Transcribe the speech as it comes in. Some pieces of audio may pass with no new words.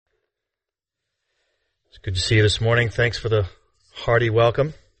It's good to see you this morning. Thanks for the hearty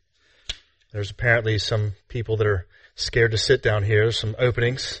welcome. There's apparently some people that are scared to sit down here. There's some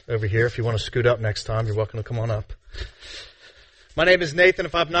openings over here. If you want to scoot up next time, you're welcome to come on up. My name is Nathan.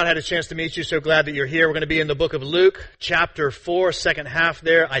 If I've not had a chance to meet you, so glad that you're here. We're going to be in the book of Luke, chapter 4, second half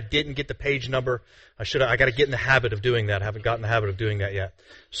there. I didn't get the page number. I got to get in the habit of doing that. I haven't gotten in the habit of doing that yet.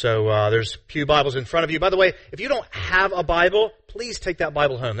 So there's pew Bibles in front of you. By the way, if you don't have a Bible, please take that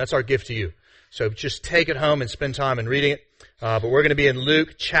Bible home. That's our gift to you. So just take it home and spend time in reading it. But we're going to be in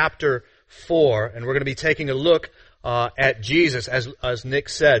Luke chapter 4, and we're going to be taking a look at Jesus, as Nick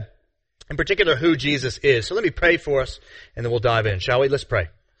said, in particular who Jesus is. So let me pray for us, and then we'll dive in, shall we? Let's pray.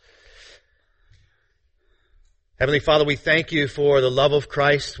 Heavenly Father, we thank you for the love of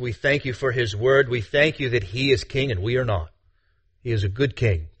Christ. We thank you for His Word. We thank you that He is King and we are not. He is a good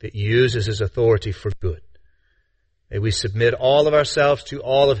King that uses His authority for good. May we submit all of ourselves to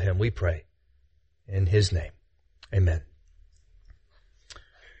all of Him, we pray. In His name, amen.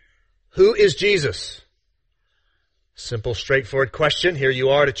 Who is Jesus? Simple, straightforward question. Here you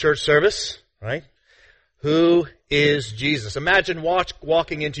are at a church service, right? Who is Jesus? Imagine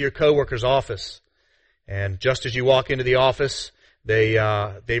walking into your coworker's office, and just as you walk into the office,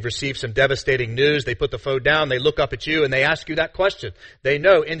 they've received some devastating news. They put the phone down, they look up at you, and they ask you that question. They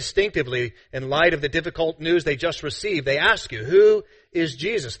know instinctively, in light of the difficult news they just received, they ask you, who is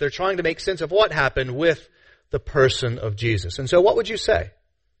Jesus? They're trying to make sense of what happened with the person of Jesus. And so what would you say?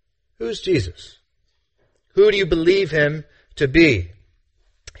 Who's Jesus? Who do you believe Him to be?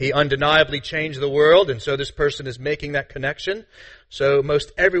 He undeniably changed the world, and so this person is making that connection. So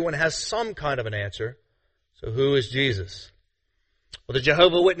most everyone has some kind of an answer. So who is Jesus? Well, the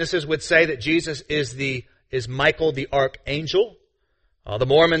Jehovah's Witnesses would say that Jesus is Michael the Archangel. The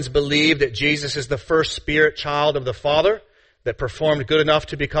Mormons believe that Jesus is the first spirit child of the Father that performed good enough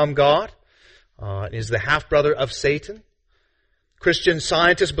to become God. Is the half-brother of Satan. Christian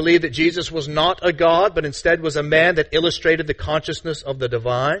scientists believe that Jesus was not a God, but instead was a man that illustrated the consciousness of the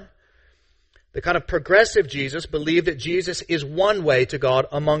divine. The kind of progressive Jesus believed that Jesus is one way to God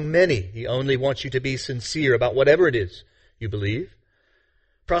among many. He only wants you to be sincere about whatever it is you believe.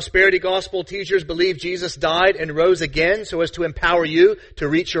 Prosperity gospel teachers believe Jesus died and rose again so as to empower you to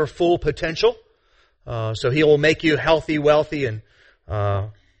reach your full potential. So He will make you healthy, wealthy, and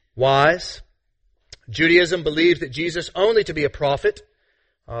wise. Judaism believes that Jesus only to be a prophet,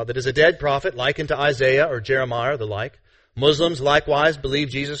 that is a dead prophet, likened to Isaiah or Jeremiah or the like. Muslims likewise believe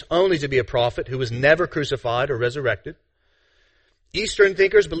Jesus only to be a prophet who was never crucified or resurrected. Eastern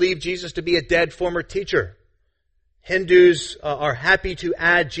thinkers believe Jesus to be a dead former teacher. Hindus are happy to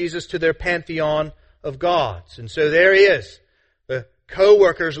add Jesus to their pantheon of gods. And so there He is, the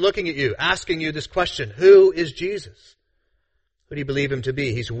co-workers looking at you, asking you this question, who is Jesus? Who do you believe Him to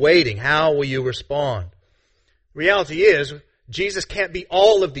be? He's waiting. How will you respond? Reality is, Jesus can't be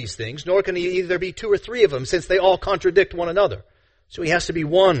all of these things, nor can He either be two or three of them, since they all contradict one another. So He has to be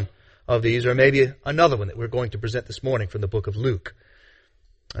one of these, or maybe another one that we're going to present this morning from the book of Luke.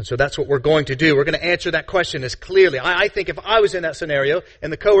 And so that's what we're going to do. We're going to answer that question as clearly. I think if I was in that scenario,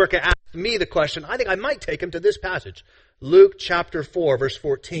 and the coworker asked me the question, I think I might take him to this passage, Luke chapter 4, verse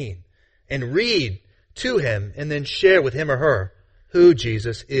 14, and read to him, and then share with him or her who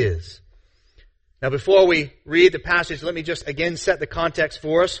Jesus is. Now, before we read the passage, let me just again set the context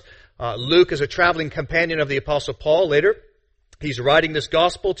for us. Luke is a traveling companion of the Apostle Paul later. He's writing this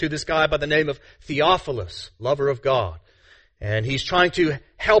gospel to this guy by the name of Theophilus, lover of God. And he's trying to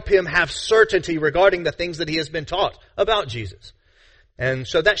help him have certainty regarding the things that he has been taught about Jesus. And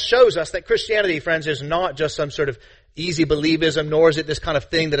so that shows us that Christianity, friends, is not just some sort of easy believism, nor is it this kind of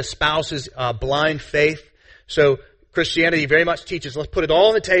thing that espouses blind faith. So Christianity very much teaches, let's put it all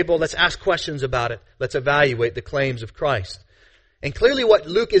on the table, let's ask questions about it, let's evaluate the claims of Christ. And clearly what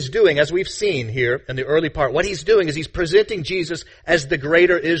Luke is doing, as we've seen here in the early part, what he's doing is he's presenting Jesus as the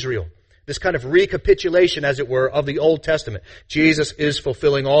greater Israel. This kind of recapitulation, as it were, of the Old Testament. Jesus is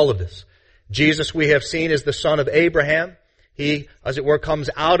fulfilling all of this. Jesus, we have seen, is the son of Abraham. He, as it were,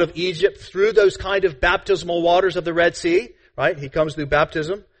 comes out of Egypt through those kind of baptismal waters of the Red Sea, right? He comes through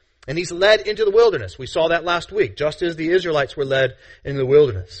baptism. And He's led into the wilderness. We saw that last week, just as the Israelites were led into the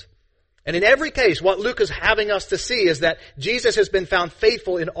wilderness. And in every case, what Luke is having us to see is that Jesus has been found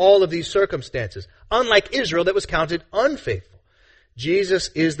faithful in all of these circumstances, unlike Israel that was counted unfaithful. Jesus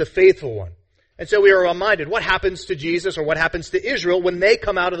is the faithful one. And so we are reminded what happens to Jesus or what happens to Israel when they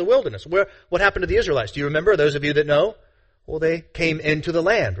come out of the wilderness. What happened to the Israelites? Do you remember, those of you that know? Well, they came into the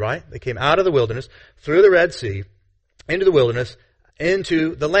land, right? They came out of the wilderness, through the Red Sea, into the wilderness,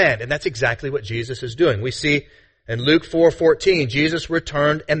 into the land. And that's exactly what Jesus is doing. We see in Luke 4:14, Jesus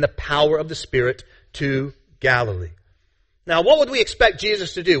returned in the power of the Spirit to Galilee. Now, what would we expect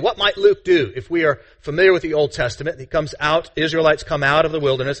Jesus to do? What might Luke do if we are familiar with the Old Testament? He comes out, Israelites come out of the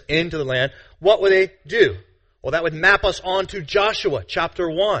wilderness into the land. What would they do? Well, that would map us on to Joshua chapter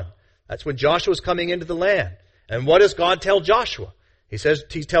 1. That's when Joshua is coming into the land. And what does God tell Joshua? He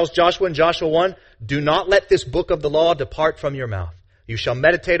tells Joshua in Joshua 1, do not let this book of the law depart from your mouth. You shall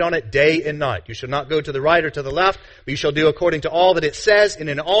meditate on it day and night. You shall not go to the right or to the left, but you shall do according to all that it says, and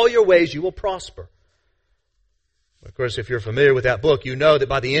in all your ways you will prosper. Of course, if you're familiar with that book, you know that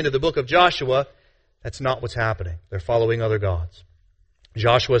by the end of the book of Joshua, that's not what's happening. They're following other gods.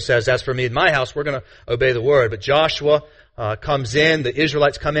 Joshua says, as for me and my house, we're going to obey the word. But Joshua comes in, the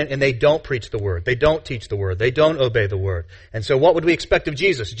Israelites come in, and they don't preach the word. They don't teach the word. They don't obey the word. And so what would we expect of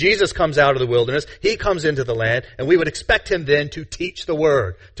Jesus? Jesus comes out of the wilderness. He comes into the land, and we would expect him then to teach the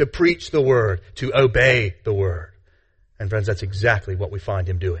word, to preach the word, to obey the word. And friends, that's exactly what we find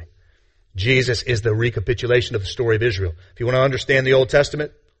him doing. Jesus is the recapitulation of the story of Israel. If you want to understand the Old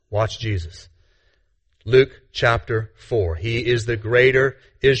Testament, watch Jesus. Luke chapter 4. He is the greater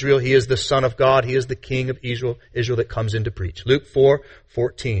Israel. He is the Son of God. He is the King of Israel that comes in to preach. Luke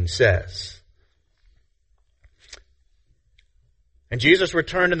 4:14 says, and Jesus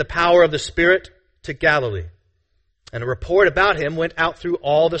returned in the power of the Spirit to Galilee, and a report about him went out through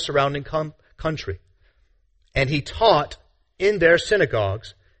all the surrounding country. And he taught in their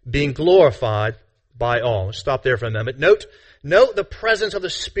synagogues, being glorified by all. Let's stop there for a moment. Note the presence of the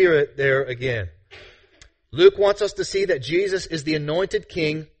Spirit there again. Luke wants us to see that Jesus is the anointed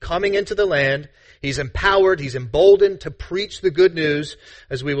king coming into the land. He's empowered, he's emboldened to preach the good news,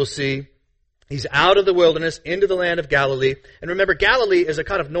 as we will see. He's out of the wilderness into the land of Galilee. And remember, Galilee is a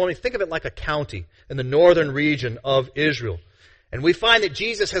kind of, normally think of it like a county in the northern region of Israel. And we find that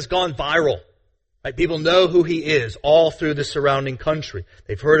Jesus has gone viral. Right? People know who he is all through the surrounding country.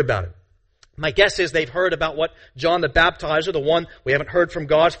 They've heard about him. My guess is they've heard about what John the Baptizer, the one we haven't heard from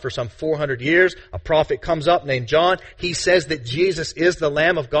God for some 400 years, a prophet comes up named John. He says that Jesus is the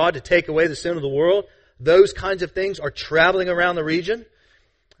Lamb of God to take away the sin of the world. Those kinds of things are traveling around the region.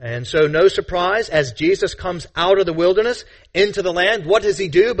 And so no surprise, as Jesus comes out of the wilderness into the land, what does he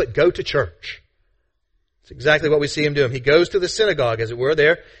do but go to church? It's exactly what we see him doing. He goes to the synagogue, as it were,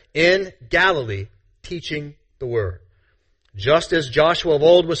 there in Galilee, teaching the word. Just as Joshua of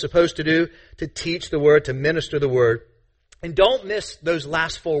old was supposed to do, to teach the word, to minister the word. And don't miss those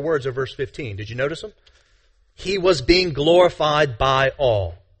last 4 words of verse 15. Did you notice them? He was being glorified by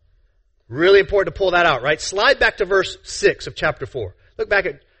all. Really important to pull that out, right? Slide back to verse 6 of chapter 4. Look back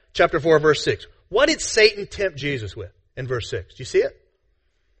at chapter 4, verse 6. What did Satan tempt Jesus with in verse 6? Do you see it?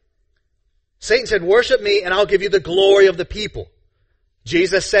 Satan said, worship me and I'll give you the glory of the people.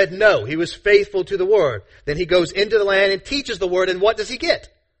 Jesus said no. He was faithful to the word. Then he goes into the land and teaches the word, and what does he get?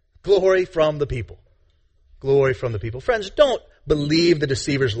 Glory from the people. Glory from the people. Friends, don't believe the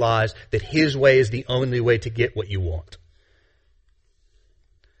deceiver's lies that his way is the only way to get what you want.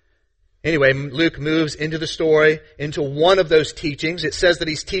 Anyway, Luke moves into the story, into one of those teachings. It says that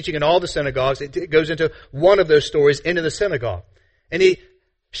he's teaching in all the synagogues. It goes into one of those stories, into the synagogue. And he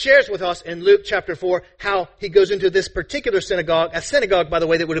shares with us in Luke chapter 4 how he goes into this particular synagogue, a synagogue, by the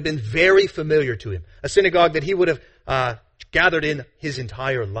way, that would have been very familiar to him, a synagogue that he would have gathered in his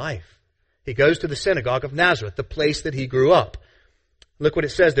entire life. He goes to the synagogue of Nazareth, the place that he grew up. Look what it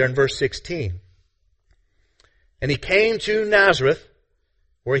says there in verse 16. And he came to Nazareth,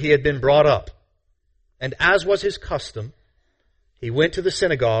 where he had been brought up. And as was his custom, he went to the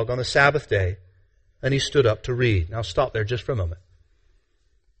synagogue on the Sabbath day, and he stood up to read. Now stop there just for a moment.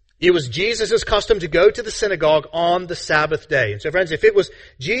 It was Jesus' custom to go to the synagogue on the Sabbath day. And so friends, if it was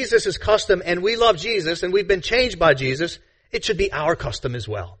Jesus' custom and we love Jesus and we've been changed by Jesus, it should be our custom as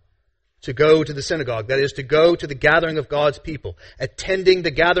well to go to the synagogue. That is, to go to the gathering of God's people, attending the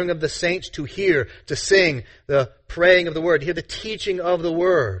gathering of the saints to hear, to sing, the praying of the word, to hear the teaching of the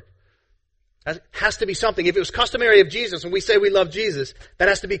word. That has to be something. If it was customary of Jesus and we say we love Jesus, that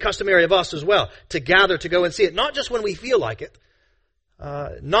has to be customary of us as well, to gather, to go and see it. Not just when we feel like it.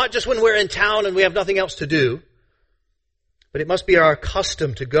 Not just when we're in town and we have nothing else to do, but it must be our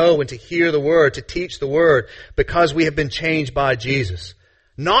custom to go and to hear the word, to teach the word, because we have been changed by Jesus.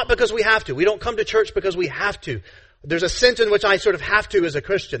 Not because we have to. We don't come to church because we have to. There's a sense in which I sort of have to as a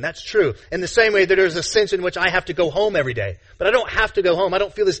Christian. That's true. In the same way that there's a sense in which I have to go home every day. But I don't have to go home. I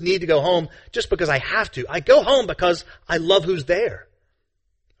don't feel this need to go home just because I have to. I go home because I love who's there.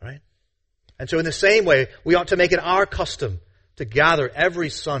 Right? And so in the same way, we ought to make it our custom to gather every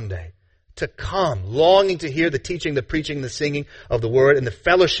Sunday, to come, longing to hear the teaching, the preaching, the singing of the Word, and the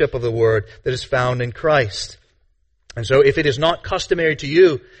fellowship of the Word that is found in Christ. And so if it is not customary to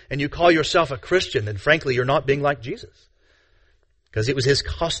you and you call yourself a Christian, then frankly, you're not being like Jesus. Because it was his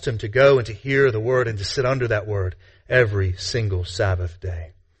custom to go and to hear the word and to sit under that word every single Sabbath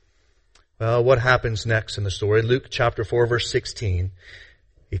day. Well, what happens next in the story? Luke chapter 4, verse 16.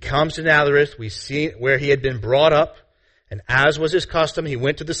 He comes to Nazareth. We see where he had been brought up. And as was his custom, he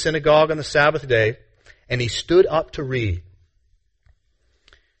went to the synagogue on the Sabbath day, and he stood up to read.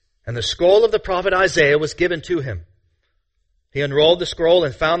 And the scroll of the prophet Isaiah was given to him. He unrolled the scroll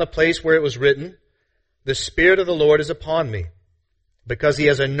and found the place where it was written, "The Spirit of the Lord is upon me, because he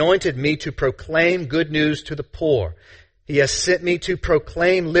has anointed me to proclaim good news to the poor. He has sent me to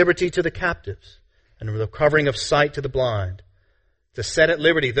proclaim liberty to the captives and the recovering of sight to the blind, to set at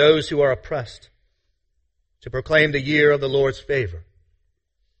liberty those who are oppressed, to proclaim the year of the Lord's favor."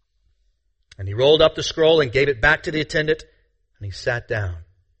 And he rolled up the scroll and gave it back to the attendant, and he sat down.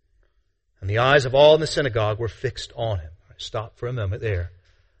 And the eyes of all in the synagogue were fixed on him. Stop for a moment there.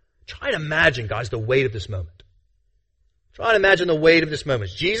 Try to imagine, guys, the weight of this moment. Try to imagine the weight of this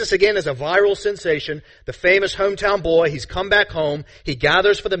moment. Jesus, again, is a viral sensation, the famous hometown boy. He's come back home. He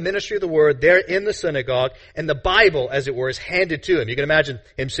gathers for the ministry of the word there in the synagogue, and the Bible, as it were, is handed to him. You can imagine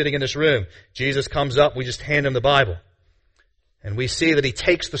him sitting in this room. Jesus comes up, we just hand him the Bible. And we see that he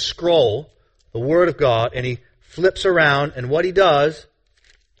takes the scroll, the Word of God, and he flips around, and what he does,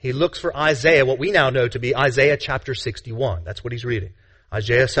 he looks for Isaiah, what we now know to be Isaiah chapter 61. That's what he's reading.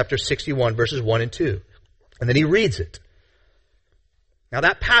 Isaiah chapter 61, verses 1 and 2. And then he reads it. Now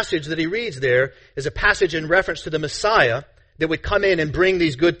that passage that he reads there is a passage in reference to the Messiah that would come in and bring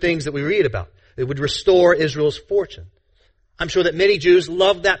these good things that we read about. It would restore Israel's fortune. I'm sure that many Jews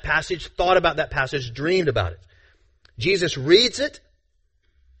loved that passage, thought about that passage, dreamed about it. Jesus reads it.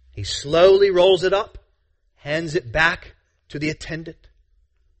 He slowly rolls it up, hands it back to the attendant.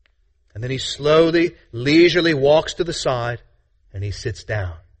 And then he slowly, leisurely walks to the side and he sits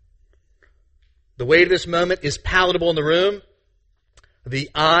down. The weight of this moment is palatable in the room. The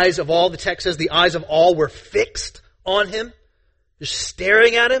eyes of all, the text says, the eyes of all were fixed on him, just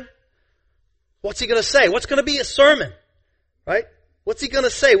staring at him. What's he going to say? What's going to be a sermon? Right? What's he going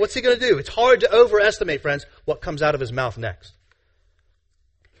to say? What's he going to do? It's hard to overestimate, friends, what comes out of his mouth next.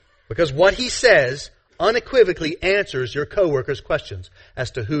 Because what he says unequivocally answers your coworkers' questions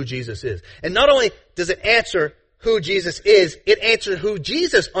as to who Jesus is. And not only does it answer who Jesus is, it answers who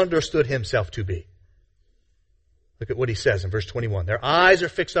Jesus understood himself to be. Look at what he says in verse 21. Their eyes are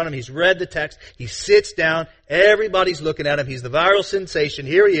fixed on him. He's read the text. He sits down. Everybody's looking at him. He's the viral sensation.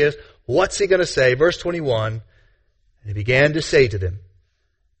 Here he is. What's he going to say? Verse 21. And he began to say to them,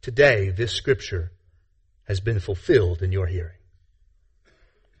 "Today this scripture has been fulfilled in your hearing."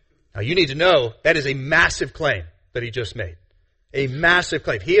 Now you need to know that is a massive claim that he just made. A massive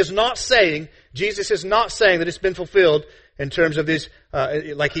claim. He is not saying, Jesus is not saying that it's been fulfilled in terms of this,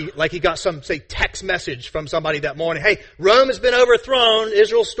 like he got some, say, text message from somebody that morning. Hey, Rome has been overthrown.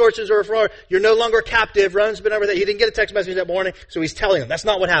 Israel's fortunes are overthrown. You're no longer captive. Rome's been overthrown. He didn't get a text message that morning, so he's telling them. That's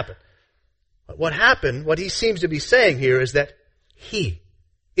not what happened. What happened, what he seems to be saying here is that he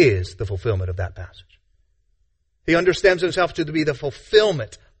is the fulfillment of that passage. He understands himself to be the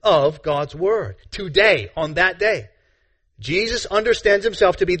fulfillment of God's Word. Today, on that day, Jesus understands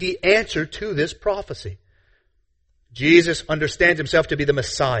himself to be the answer to this prophecy. Jesus understands himself to be the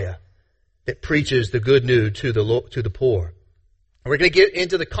Messiah that preaches the good news to the poor. We're going to get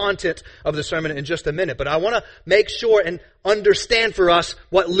into the content of the sermon in just a minute, but I want to make sure and understand for us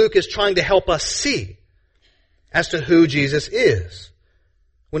what Luke is trying to help us see as to who Jesus is.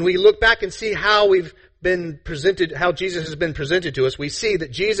 When we look back and see how we've been presented, how Jesus has been presented to us, we see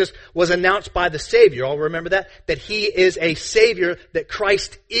that Jesus was announced by the Savior. All remember that he is a Savior, that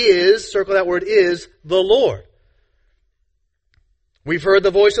Christ is, circle that word, is the Lord. We've heard the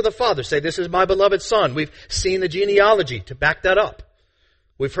voice of the Father say, "This is my beloved Son." We've seen the genealogy to back that up.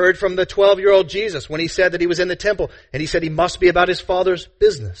 We've heard from the 12-year-old Jesus when he said that he was in the temple and he said he must be about his Father's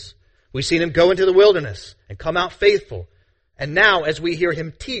business. We've seen him go into the wilderness and come out faithful. And now, as we hear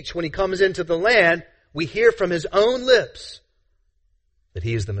him teach when he comes into the land, we hear from his own lips that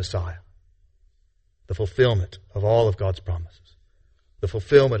he is the Messiah, the fulfillment of all of God's promises, the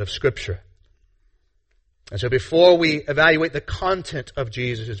fulfillment of Scripture. And so before we evaluate the content of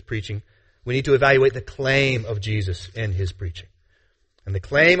Jesus' preaching, we need to evaluate the claim of Jesus in his preaching. And the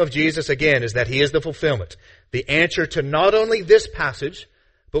claim of Jesus, again, is that he is the fulfillment, the answer to not only this passage,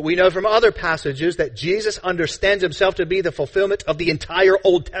 but we know from other passages that Jesus understands himself to be the fulfillment of the entire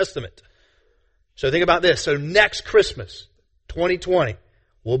Old Testament. So think about this. So next Christmas, 2020,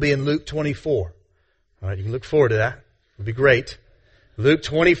 we'll be in Luke 24. All right, you can look forward to that. It'll be great. Luke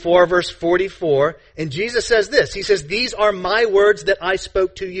 24 verse 44. And Jesus says this. He says, "These are my words that I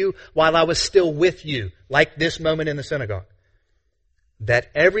spoke to you while I was still with you," like this moment in the synagogue. "That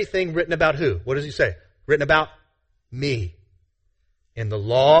everything written about" who? What does he say? Written about me in the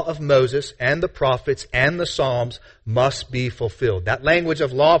law of Moses and the prophets and the Psalms must be fulfilled. That language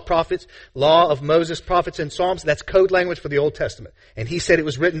of law of prophets, law of Moses, prophets, and Psalms, that's code language for the Old Testament. And he said it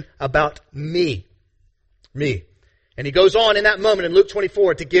was written about me. Me. And he goes on in that moment in Luke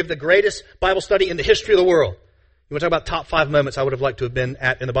 24 to give the greatest Bible study in the history of the world. You want to talk about top 5 moments I would have liked to have been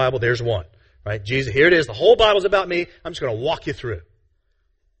at in the Bible? There's one. Right? Jesus, here it is. The whole Bible's about me. I'm just going to walk you through it.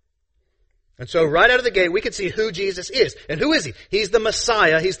 And so right out of the gate, we can see who Jesus is. And who is he? He's the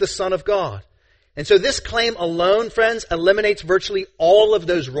Messiah. He's the Son of God. And so this claim alone, friends, eliminates virtually all of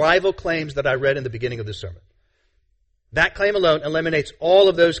those rival claims that I read in the beginning of this sermon. That claim alone eliminates all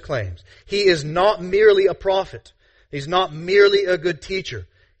of those claims. He is not merely a prophet. He's not merely a good teacher.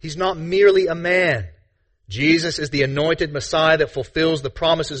 He's not merely a man. Jesus is the anointed Messiah that fulfills the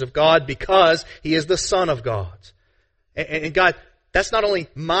promises of God because he is the Son of God. And God, that's not only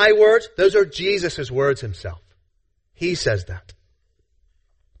my words, those are Jesus' words himself. He says that.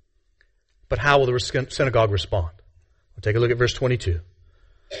 But how will the synagogue respond? We'll take a look at verse 22.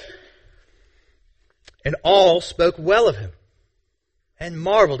 "And all spoke well of him and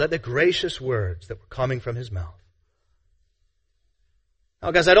marveled at the gracious words that were coming from his mouth." Now,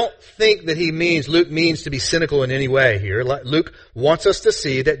 guys, I don't think that Luke means to be cynical in any way here. Luke wants us to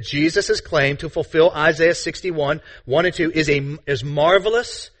see that Jesus' claim to fulfill Isaiah 61, 1 and 2 is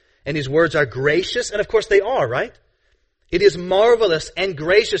marvelous, and his words are gracious, and of course they are, right? It is marvelous and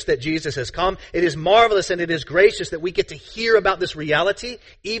gracious that Jesus has come. It is marvelous and it is gracious that we get to hear about this reality.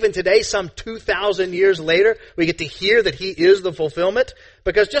 Even today, some 2,000 years later, we get to hear that he is the fulfillment.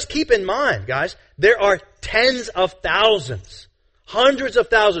 Because just keep in mind, guys, there are tens of thousands, hundreds of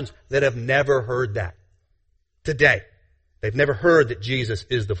thousands that have never heard that today. They've never heard that Jesus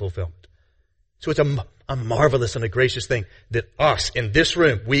is the fulfillment. So it's a marvelous and a gracious thing that us in this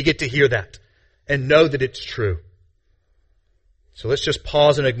room, we get to hear that and know that it's true. So let's just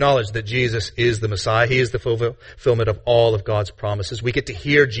pause and acknowledge that Jesus is the Messiah. He is the fulfillment of all of God's promises. We get to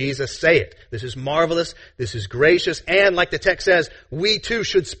hear Jesus say it. This is marvelous. This is gracious. And like the text says, we too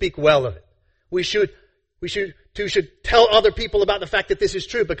should speak well of it. We should tell other people about the fact that this is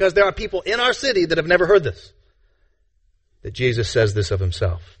true because there are people in our city that have never heard this. That Jesus says this of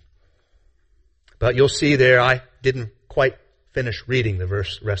himself. But you'll see there, I didn't quite finish reading the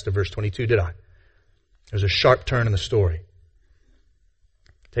rest of verse 22, did I? There's a sharp turn in the story.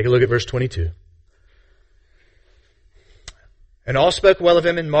 Take a look at verse 22. "And all spoke well of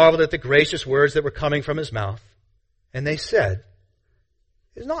him and marveled at the gracious words that were coming from his mouth. And they said,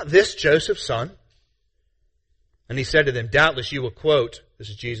 'Is not this Joseph's son?' And he said to them, 'Doubtless you will quote,'" this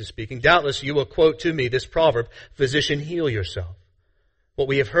is Jesus speaking, "'doubtless you will quote to me this proverb, "Physician, heal yourself. What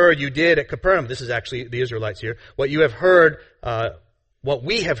we have heard you did at Capernaum,'" this is actually the Israelites here, "what we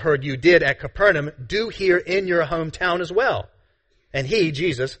have heard you did at Capernaum, do here in your hometown as well.' And he,"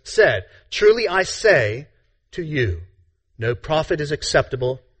 Jesus, "said, 'Truly I say to you, no prophet is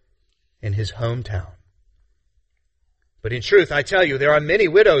acceptable in his hometown. But in truth, I tell you, there were many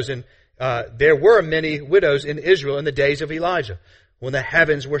widows in Israel in the days of Elijah, when the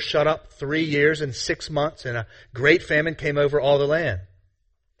heavens were shut up 3 years and 6 months, and a great famine came over all the land.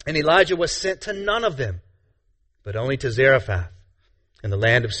 And Elijah was sent to none of them, but only to Zarephath in the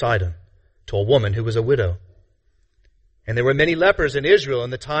land of Sidon, to a woman who was a widow. And there were many lepers in Israel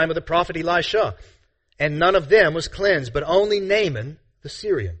in the time of the prophet Elisha, and none of them was cleansed, but only Naaman the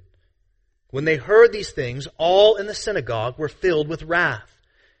Syrian. When they heard these things, all in the synagogue were filled with wrath.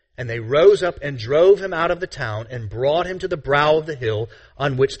 And they rose up and drove him out of the town and brought him to the brow of the hill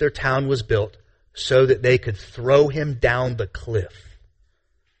on which their town was built, so that they could throw him down the cliff.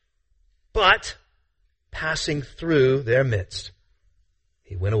 But, passing through their midst,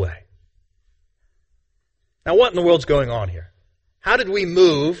 he went away." Now what in the world's going on here? How did we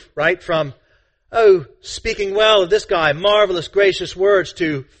move, right, from, speaking well of this guy, marvelous, gracious words,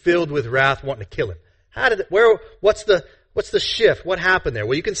 to filled with wrath, wanting to kill him? What's the shift? What happened there?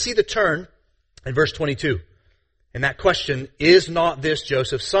 Well, you can see the turn in verse 22. And that question, "Is not this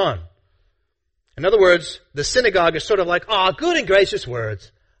Joseph's son?" In other words, the synagogue is sort of like, good and gracious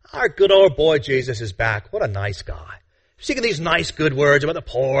words. Our good old boy Jesus is back. What a nice guy. Speaking these nice, good words about the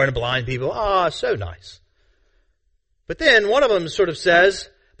poor and blind people. So nice. But then one of them sort of says,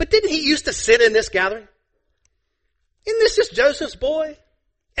 "But didn't he used to sit in this gathering? Isn't this just Joseph's boy?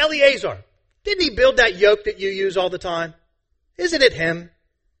 Eleazar. Didn't he build that yoke that you use all the time? Isn't it him?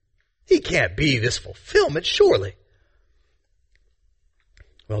 He can't be this fulfillment, surely."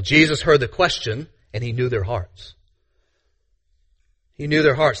 Well, Jesus heard the question, and he knew their hearts. He knew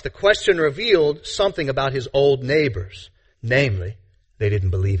their hearts. The question revealed something about his old neighbors. Namely, they didn't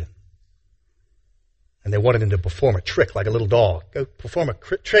believe him. And they wanted him to perform a trick like a little dog. Go perform a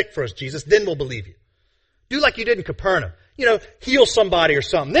trick for us, Jesus, then we'll believe you. Do like you did in Capernaum. Heal somebody or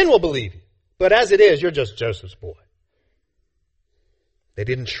something, then we'll believe you. But as it is, you're just Joseph's boy. They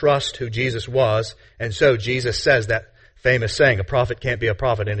didn't trust who Jesus was, and so Jesus says that famous saying, a prophet can't be a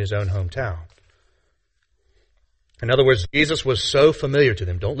prophet in his own hometown. In other words, Jesus was so familiar to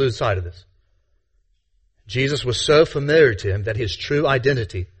them. Don't lose sight of this. Jesus was so familiar to him that his true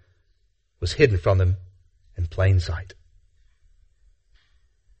identity was hidden from them in plain sight.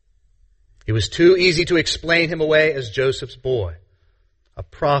 It was too easy to explain him away as Joseph's boy. A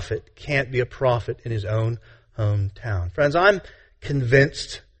prophet can't be a prophet in his own hometown. Friends, I'm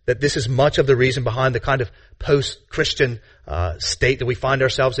convinced that this is much of the reason behind the kind of post-Christian state that we find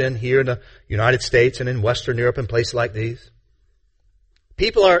ourselves in here in the United States and in Western Europe and places like these.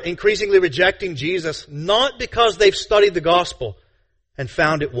 People are increasingly rejecting Jesus not because they've studied the gospel and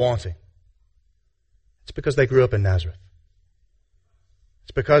found it wanting. It's because they grew up in Nazareth.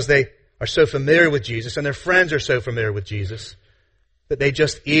 It's because they are so familiar with Jesus and their friends are so familiar with Jesus that they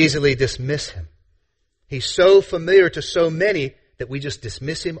just easily dismiss him. He's so familiar to so many that we just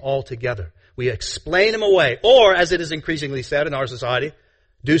dismiss him altogether. We explain him away, or as it is increasingly said in our society,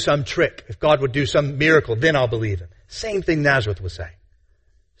 do some trick. If God would do some miracle, then I'll believe him. Same thing Nazareth was saying.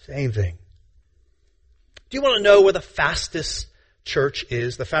 Same thing. Do you want to know where the fastest church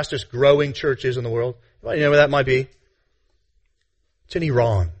is, the fastest growing church is in the world? Anybody know where that might be? It's in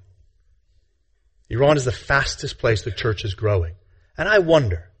Iran. Iran is the fastest place the church is growing. And I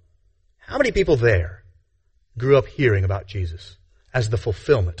wonder, how many people there grew up hearing about Jesus as the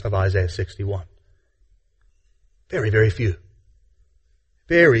fulfillment of Isaiah 61? Very, very few.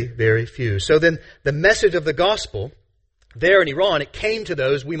 Very, very few. So then the message of the gospel there in Iran, it came to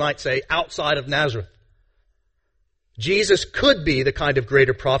those, we might say, outside of Nazareth. Jesus could be the kind of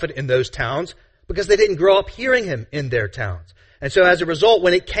greater prophet in those towns because they didn't grow up hearing him in their towns. And so as a result,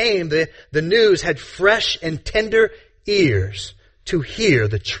 when it came, the news had fresh and tender ears to hear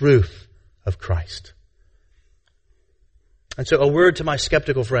the truth of Christ. And so a word to my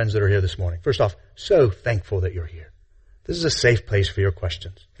skeptical friends that are here this morning. First off, so thankful that you're here. This is a safe place for your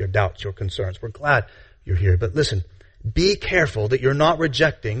questions, your doubts, your concerns. We're glad you're here. But listen, be careful that you're not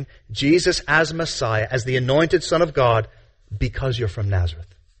rejecting Jesus as Messiah, as the anointed Son of God, because you're from Nazareth.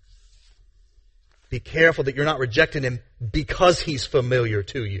 Be careful that you're not rejecting him because he's familiar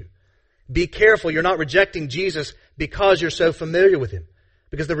to you. Be careful you're not rejecting Jesus because you're so familiar with him.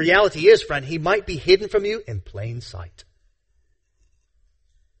 Because the reality is, friend, he might be hidden from you in plain sight.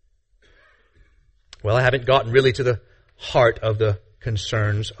 Well, I haven't gotten really to the heart of the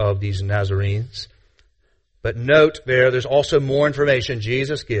concerns of these Nazarenes. But note there's also more information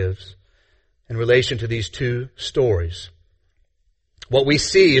Jesus gives in relation to these two stories. What we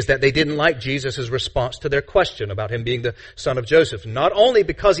see is that they didn't like Jesus' response to their question about him being the son of Joseph. Not only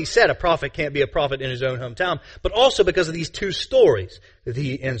because he said a prophet can't be a prophet in his own hometown, but also because of these two stories that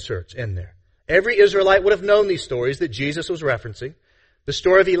he inserts in there. Every Israelite would have known these stories that Jesus was referencing. The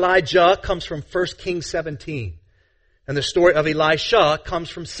story of Elijah comes from 1 Kings 17. And the story of Elisha comes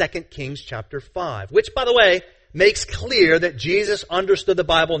from 2 Kings chapter 5. Which, by the way, makes clear that Jesus understood the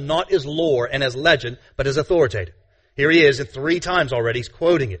Bible not as lore and as legend, but as authoritative. Here he is, and 3 times already he's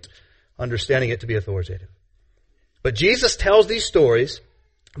quoting it, understanding it to be authoritative. But Jesus tells these stories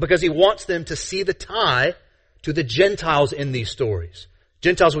because he wants them to see the tie to the Gentiles in these stories.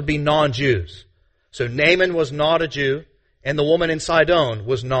 Gentiles would be non-Jews. So Naaman was not a Jew, and the woman in Sidon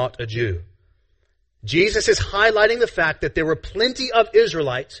was not a Jew. Jesus is highlighting the fact that there were plenty of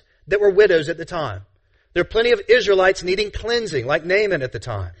Israelites that were widows at the time. There are plenty of Israelites needing cleansing, like Naaman at the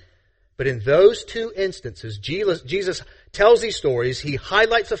time. But in those 2 instances, Jesus tells these stories. He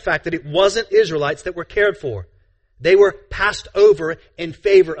highlights the fact that it wasn't Israelites that were cared for. They were passed over in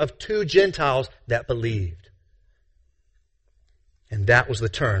favor of 2 Gentiles that believed. And that was the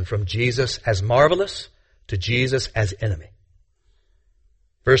turn from Jesus as marvelous to Jesus as enemy.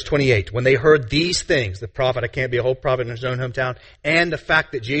 Verse 28, when they heard these things, the prophet, I can't be a whole prophet in his own hometown, and the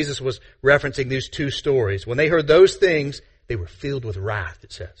fact that Jesus was referencing these 2 stories, when they heard those things, they were filled with wrath,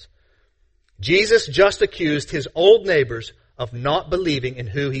 it says. Jesus just accused his old neighbors of not believing in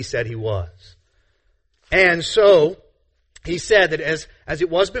who he said he was. And so, he said that as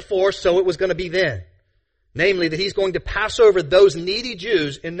it was before, so it was going to be then. Namely, that he's going to pass over those needy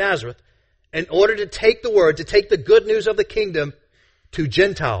Jews in Nazareth in order to take the word, to take the good news of the kingdom to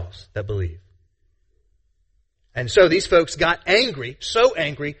Gentiles that believe. And so these folks got angry, so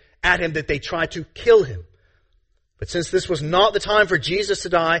angry at him that they tried to kill him. But since this was not the time for Jesus to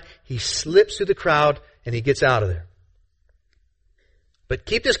die, he slips through the crowd and he gets out of there. But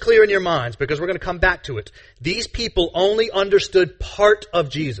keep this clear in your minds, because we're going to come back to it. These people only understood part of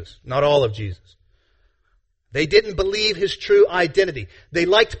Jesus, not all of Jesus. They didn't believe his true identity. They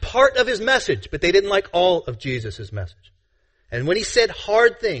liked part of his message, but they didn't like all of Jesus' message. And when he said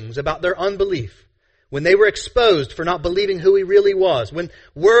hard things about their unbelief, when they were exposed for not believing who he really was, when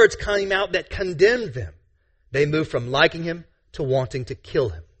words came out that condemned them, they moved from liking him to wanting to kill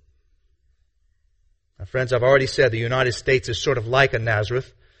him. Now, friends, I've already said the United States is sort of like a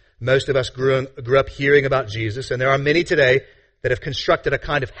Nazareth. Most of us grew up hearing about Jesus, and there are many today that have constructed a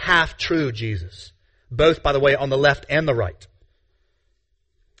kind of half-true Jesus, both, by the way, on the left and the right.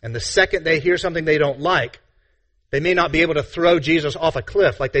 And the second they hear something they don't like, they may not be able to throw Jesus off a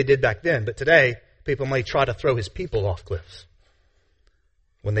cliff like they did back then, but today people may try to throw his people off cliffs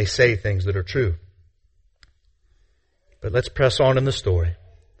when they say things that are true. But let's press on in the story.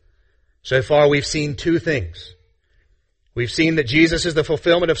 So far we've seen two things. We've seen that Jesus is the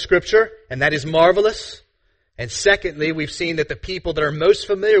fulfillment of Scripture, and that is marvelous. And secondly, we've seen that the people that are most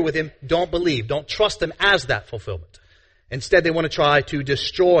familiar with him don't believe, don't trust him as that fulfillment. Instead, they want to try to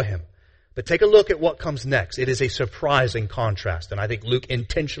destroy him. But take a look at what comes next. It is a surprising contrast, and I think Luke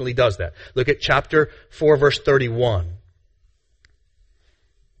intentionally does that. Look at chapter 4, verse 31.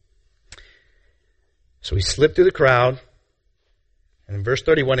 So he slipped through the crowd, and in verse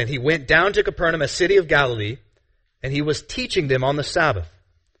 31, and he went down to Capernaum, a city of Galilee, and he was teaching them on the Sabbath.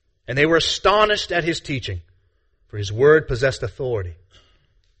 And they were astonished at his teaching, for his word possessed authority.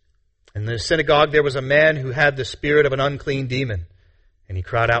 In the synagogue there was a man who had the spirit of an unclean demon. And he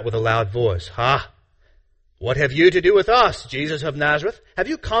cried out with a loud voice, "Ha! What have you to do with us, Jesus of Nazareth? Have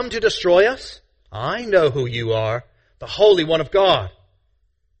you come to destroy us? I know who you are, the Holy One of God."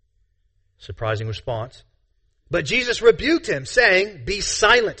 Surprising response. But Jesus rebuked him, saying, "Be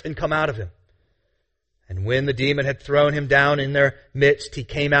silent and come out of him." And when the demon had thrown him down in their midst, he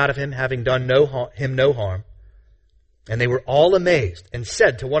came out of him, having done him no harm. And they were all amazed and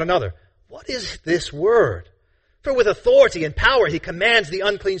said to one another, "What is this word? For with authority and power he commands the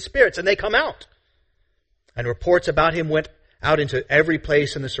unclean spirits, and they come out." And reports about him went out into every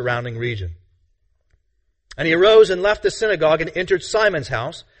place in the surrounding region. And he arose and left the synagogue and entered Simon's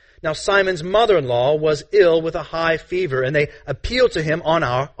house. Now Simon's mother-in-law was ill with a high fever, and they appealed to him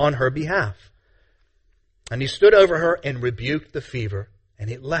on her behalf. And he stood over her and rebuked the fever, and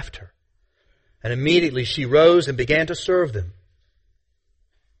it left her. And immediately she rose and began to serve them.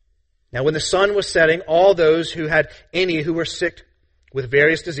 Now when the sun was setting, all those who had any who were sick with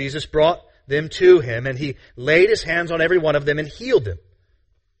various diseases brought them to him, and he laid his hands on every one of them and healed them.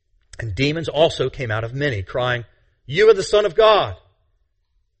 And demons also came out of many, crying, "You are the Son of God."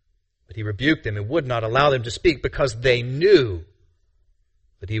 But he rebuked them and would not allow them to speak, because they knew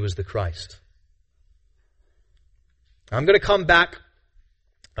that he was the Christ. I'm going to come back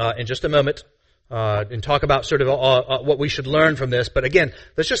in just a moment and talk about sort of what we should learn from this. But again,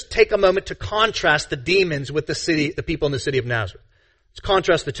 let's just take a moment to contrast the demons with the people in the city of Nazareth. Let's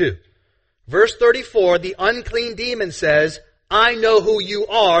contrast the two. Verse 34, the unclean demon says, "I know who you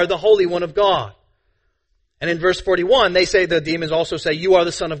are, the Holy One of God." And in verse 41, the demons also say, "You are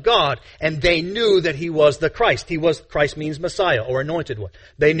the Son of God." And they knew that he was the Christ. Christ means Messiah or anointed one.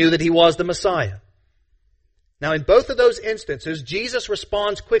 They knew that he was the Messiah. Now, in both of those instances, Jesus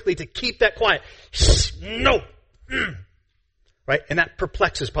responds quickly to keep that quiet. Shh, no. Right? And that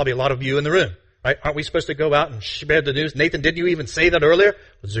perplexes probably a lot of you in the room. Right? Aren't we supposed to go out and spread the news? Nathan, didn't you even say that earlier?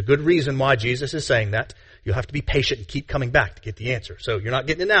 Well, there's a good reason why Jesus is saying that. You'll have to be patient and keep coming back to get the answer. So you're not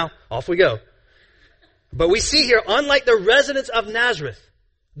getting it now. Off we go. But we see here, unlike the residents of Nazareth,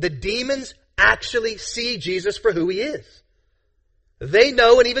 the demons actually see Jesus for who he is. They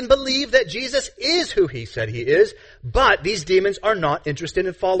know and even believe that Jesus is who he said he is, but these demons are not interested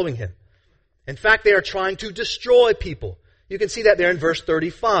in following him. In fact, they are trying to destroy people. You can see that there in verse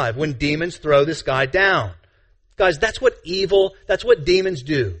 35, when demons throw this guy down. Guys, that's what demons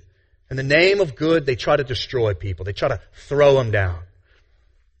do. In the name of good, they try to destroy people. They try to throw them down.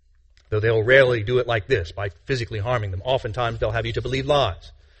 Though they'll rarely do it like this, by physically harming them. Oftentimes, they'll have you to believe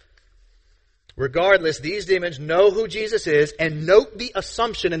lies. Regardless, these demons know who Jesus is, and note the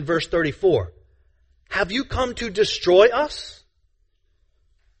assumption in verse 34. Have you come to destroy us?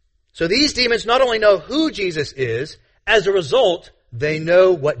 So these demons not only know who Jesus is, as a result, they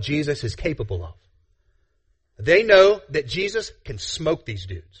know what Jesus is capable of. They know that Jesus can smoke these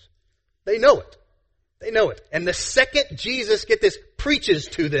dudes. They know it. They know it. And the second Jesus, get this, preaches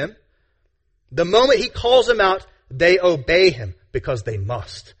to them, The moment he calls them out, they obey him because they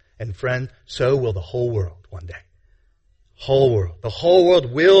must. And friend, so will the whole world one day. Whole world. The whole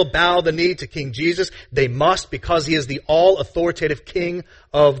world will bow the knee to King Jesus. They must because he is the all-authoritative King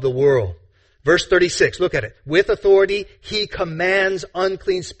of the world. Verse 36, look at it. With authority, he commands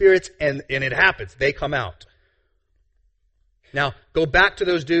unclean spirits, and it happens. They come out. Now, go back to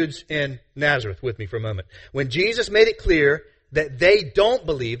those dudes in Nazareth with me for a moment. When Jesus made it clear that they don't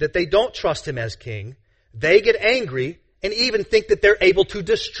believe, that they don't trust him as king, they get angry and even think that they're able to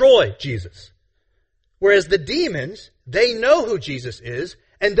destroy Jesus. Whereas the demons, they know who Jesus is,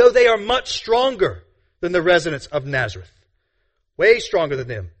 and though they are much stronger than the residents of Nazareth, way stronger than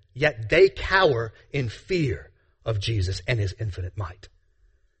them, yet they cower in fear of Jesus and his infinite might.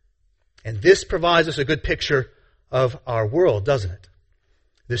 And this provides us a good picture of our world, doesn't it?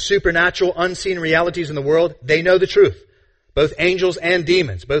 The supernatural, unseen realities in the world, they know the truth. Both angels and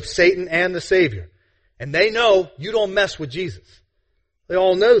demons, both Satan and the Savior. And they know you don't mess with Jesus. They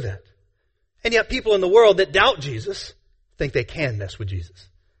all know that. And yet people in the world that doubt Jesus think they can mess with Jesus.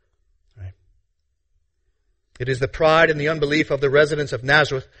 Right? It is the pride and the unbelief of the residents of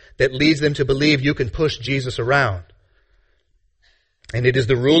Nazareth that leads them to believe you can push Jesus around. And it is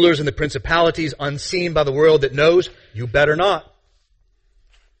the rulers and the principalities unseen by the world that knows you better not.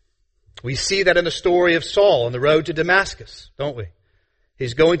 We see that in the story of Saul on the road to Damascus, don't we?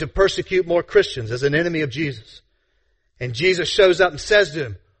 He's going to persecute more Christians as an enemy of Jesus. And Jesus shows up and says to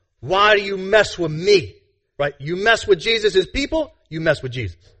him, why do you mess with me? Right? You mess with Jesus' people, you mess with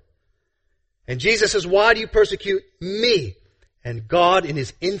Jesus. And Jesus says, why do you persecute me? And God, in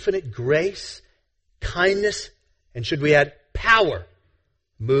his infinite grace, kindness, and should we add power,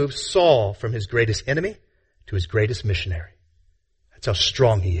 moves Saul from his greatest enemy to his greatest missionary. That's how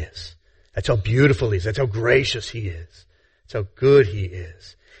strong he is. That's how beautiful he is. That's how gracious he is. That's how good he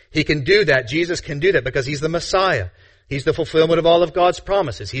is. He can do that. Jesus can do that because he's the Messiah. He's the fulfillment of all of God's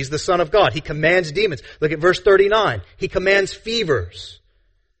promises. He's the Son of God. He commands demons. Look at verse 39. He commands fevers.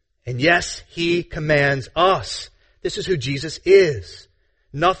 And yes, he commands us. This is who Jesus is.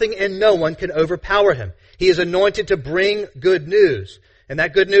 Nothing and no one can overpower him. He is anointed to bring good news. And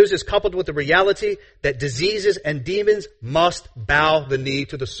that good news is coupled with the reality that diseases and demons must bow the knee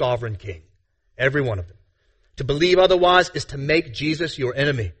to the sovereign King. Every one of them. To believe otherwise is to make Jesus your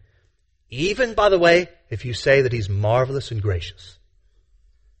enemy. Even, by the way, if you say that he's marvelous and gracious.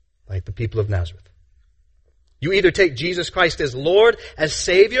 Like the people of Nazareth. You either take Jesus Christ as Lord, as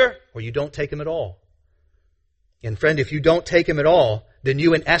Savior, or you don't take him at all. And friend, if you don't take him at all, then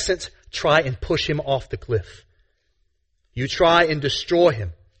you in essence try and push him off the cliff. You try and destroy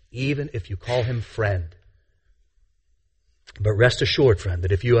him, even if you call him friend. But rest assured, friend,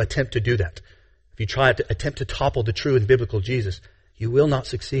 that if you attempt to do that, if you attempt to topple the true and biblical Jesus, you will not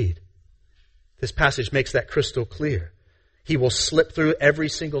succeed. This passage makes that crystal clear. He will slip through every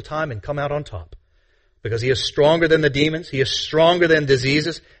single time and come out on top. Because he is stronger than the demons, he is stronger than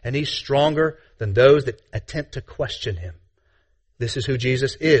diseases, and he's stronger than those that attempt to question him. This is who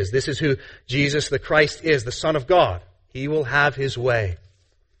Jesus is. This is who Jesus the Christ is, the Son of God. He will have his way.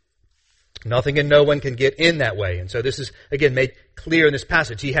 Nothing and no one can get in that way. And so this is, again, made clear in this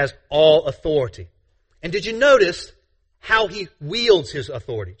passage. He has all authority. And did you notice how he wields his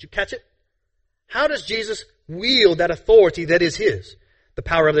authority? Did you catch it? How does Jesus wield that authority that is his? The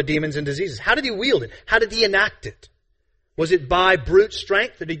power of the demons and diseases. How did he wield it? How did he enact it? Was it by brute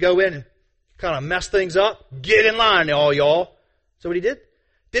strength? Did he go in and kind of mess things up? Get in line, all y'all. Is that what he did?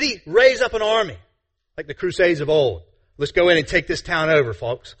 Did he raise up an army like the Crusades of old? Let's go in and take this town over,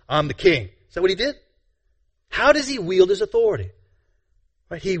 folks. I'm the king. Is that what he did? How does he wield his authority?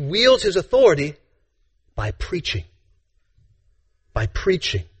 Right? He wields his authority by preaching. By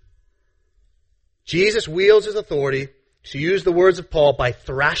preaching. Jesus wields his authority, to use the words of Paul, by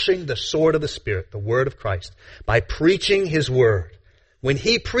thrashing the sword of the Spirit, the word of Christ, by preaching his word. When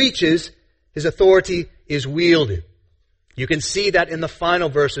he preaches, his authority is wielded. You can see that in the final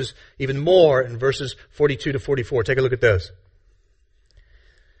verses even more in verses 42 to 44. Take a look at those.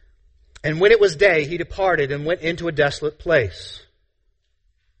 And when it was day, he departed and went into a desolate place.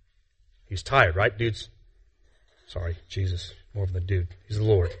 He's tired, right, dudes? Sorry, Jesus, more than a dude. He's the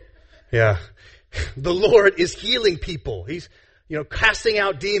Lord. Yeah. The Lord is healing people. He's, casting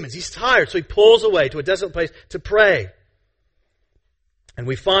out demons. He's tired, so he pulls away to a desolate place to pray. And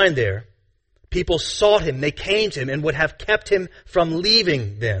we find there, people sought him, they came to him and would have kept him from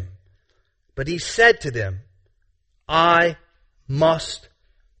leaving them. But he said to them, I must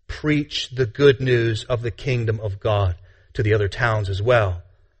preach the good news of the kingdom of God to the other towns as well.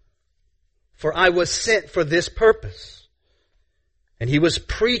 For I was sent for this purpose. And he was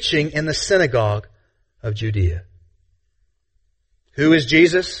preaching in the synagogue of Judea. Who is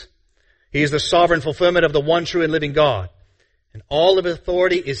Jesus? He is the sovereign fulfillment of the one true and living God. And all of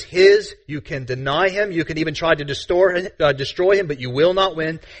authority is His. You can deny Him. You can even try to destroy Him, but you will not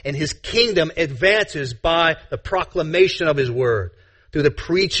win. And His kingdom advances by the proclamation of His word, through the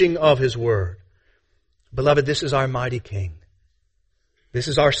preaching of His word. Beloved, this is our mighty King. This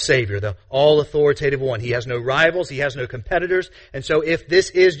is our Savior, the all-authoritative one. He has no rivals. He has no competitors. And so if this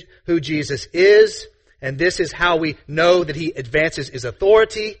is who Jesus is, and this is how we know that He advances His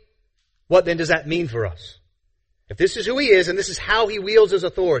authority, what then does that mean for us? If this is who He is, and this is how He wields His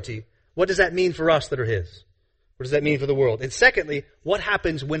authority, what does that mean for us that are His? What does that mean for the world? And secondly, what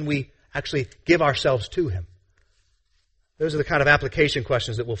happens when we actually give ourselves to Him? Those are the kind of application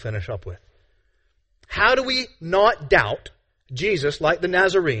questions that we'll finish up with. How do we not doubt Jesus like the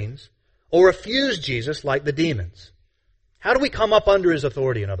Nazarenes, or refuse Jesus like the demons? How do we come up under His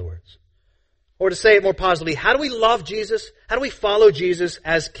authority, in other words? Or to say it more positively, how do we love Jesus? How do we follow Jesus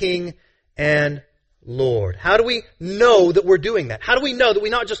as King and Lord? How do we know that we're doing that? How do we know that we're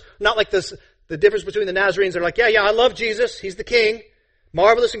not like this, the difference between the Nazarenes are like, yeah, I love Jesus, He's the King,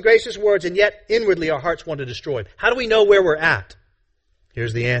 marvelous and gracious words, and yet inwardly our hearts want to destroy Him. How do we know where we're at?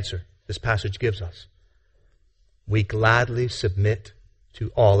 Here's the answer this passage gives us. We gladly submit to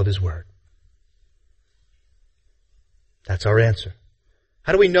all of His word. That's our answer.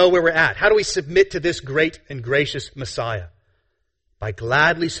 How do we know where we're at? How do we submit to this great and gracious Messiah? By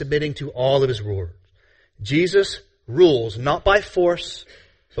gladly submitting to all of His words. Jesus rules not by force,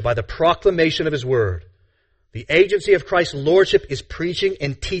 but by the proclamation of His word. The agency of Christ's lordship is preaching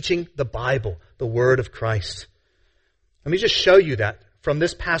and teaching the Bible, the word of Christ. Let me just show you that from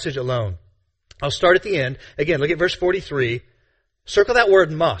this passage alone. I'll start at the end. Again, look at verse 43. Circle that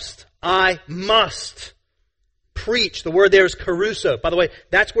word must. I must preach. The word there is caruso. By the way,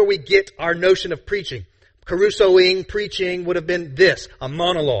 that's where we get our notion of preaching. Carusoing, preaching would have been this, a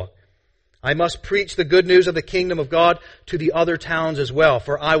monologue. I must preach the good news of the kingdom of God to the other towns as well.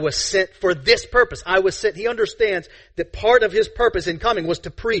 For I was sent for this purpose. I was sent. He understands that part of His purpose in coming was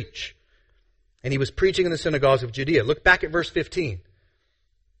to preach. And He was preaching in the synagogues of Judea. Look back at verse 15.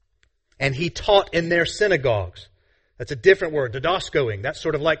 And He taught in their synagogues. That's a different word, didaskoing. That's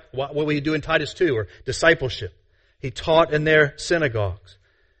sort of like what we do in Titus 2, or discipleship. He taught in their synagogues.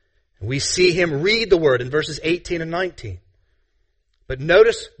 And we see Him read the word in verses 18 and 19. But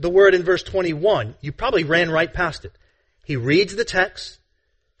notice the word in verse 21. You probably ran right past it. He reads the text,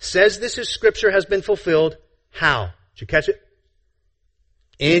 says this is Scripture has been fulfilled. How? Did you catch it?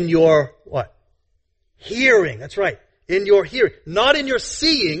 In your what? Hearing. That's right. In your hearing. Not in your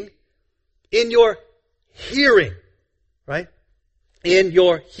seeing, in your hearing. Right? In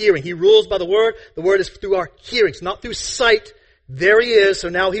your hearing. He rules by the word. The word is through our hearings, not through sight. There He is. So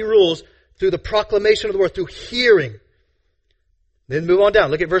now He rules through the proclamation of the word, through hearing. Then move on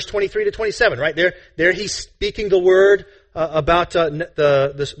down. Look at verse 23 to 27. Right there, He's speaking the word about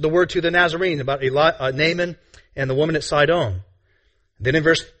the word to the Nazarene, about Naaman and the woman at Sidon. Then in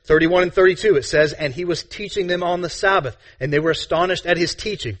verse 31 and 32 it says, and He was teaching them on the Sabbath, and they were astonished at His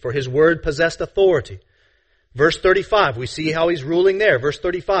teaching, for His word possessed authority. Verse 35, we see how He's ruling there. Verse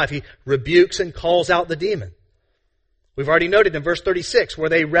 35, He rebukes and calls out the demon. We've already noted in verse 36 where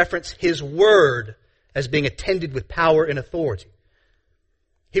they reference His word as being attended with power and authority.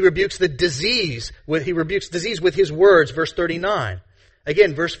 He rebukes the disease. He rebukes disease with His words, verse 39.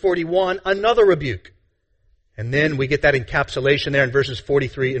 Again, verse 41, another rebuke. And then we get that encapsulation there in verses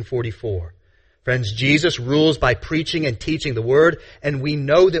 43 and 44. Friends, Jesus rules by preaching and teaching the word, and we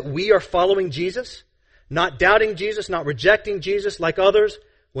know that we are following Jesus, not doubting Jesus, not rejecting Jesus like others,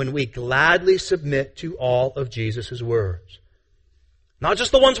 when we gladly submit to all of Jesus' words. Not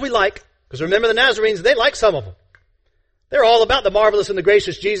just the ones we like, because remember the Nazarenes, they like some of them. They're all about the marvelous and the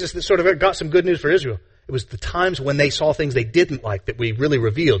gracious Jesus that sort of got some good news for Israel. It was the times when they saw things they didn't like that we really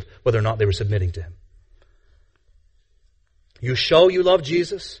revealed whether or not they were submitting to Him. You show you love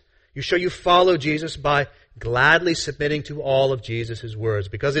Jesus. You show you follow Jesus by gladly submitting to all of Jesus' words.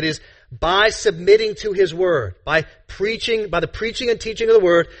 Because it is by submitting to His word, by the preaching and teaching of the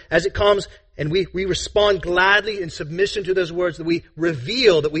word, as it comes, and we respond gladly in submission to those words, that we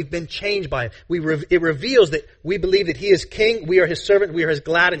reveal that we've been changed by Him. It reveals that we believe that He is King, we are His servant, we are His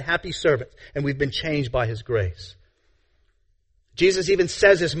glad and happy servants, and we've been changed by His grace. Jesus even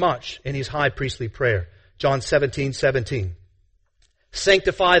says as much in His high priestly prayer. John 17:17.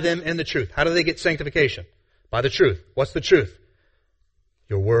 Sanctify them in the truth. How do they get sanctification? By the truth. What's the truth?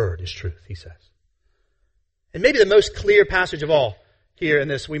 Your word is truth, He says. And maybe the most clear passage of all here in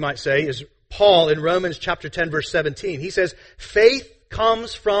this, we might say, is Paul in Romans chapter 10, verse 17. He says, faith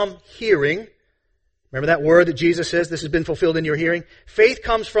comes from hearing. Remember that word that Jesus says, this has been fulfilled in your hearing? Faith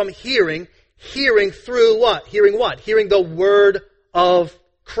comes from hearing. Hearing through what? Hearing what? Hearing the word of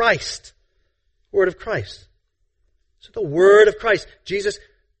Christ. Word of Christ. So the word of Christ. Jesus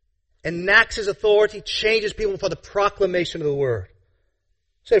enacts his authority, changes people for the proclamation of the word.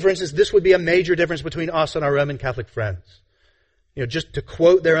 Say, for instance, this would be a major difference between us and our Roman Catholic friends. Just to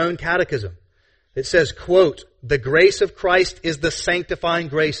quote their own catechism. It says, quote, the grace of Christ is the sanctifying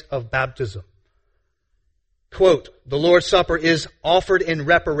grace of baptism. Quote, the Lord's Supper is offered in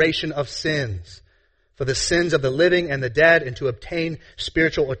reparation of sins, for the sins of the living and the dead, and to obtain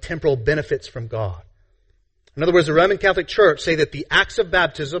spiritual or temporal benefits from God. In other words, the Roman Catholic Church say that the acts of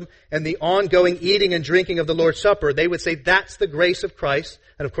baptism and the ongoing eating and drinking of the Lord's Supper, they would say that's the grace of Christ.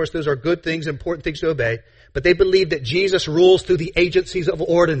 And of course, those are good things, important things to obey. But they believe that Jesus rules through the agencies of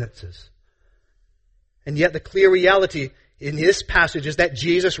ordinances. And yet the clear reality in this passage is that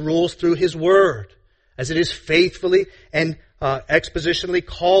Jesus rules through his word, as it is faithfully and expositionally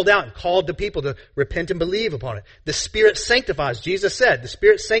called out and called to people to repent and believe upon it. The Spirit sanctifies. Jesus said the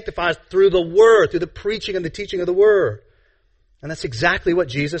Spirit sanctifies through the word, through the preaching and the teaching of the word. And that's exactly what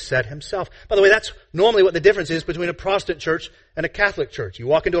Jesus said himself. By the way, that's normally what the difference is between a Protestant church and a Catholic church. You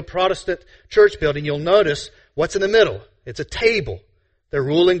walk into a Protestant church building, you'll notice what's in the middle. It's a table. They're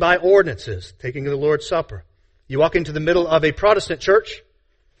ruling by ordinances, taking the Lord's Supper. You walk into the middle of a Protestant church,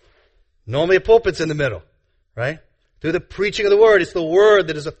 normally a pulpit's in the middle, right? Through the preaching of the word, it's the word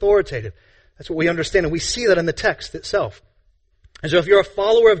that is authoritative. That's what we understand, and we see that in the text itself. And so if you're a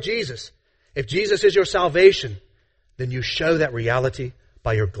follower of Jesus, if Jesus is your salvation, then you show that reality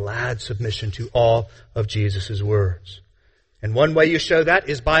by your glad submission to all of Jesus' words. And one way you show that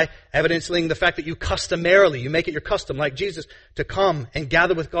is by evidencing the fact that you make it your custom, like Jesus, to come and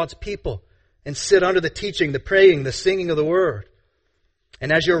gather with God's people and sit under the teaching, the praying, the singing of the word.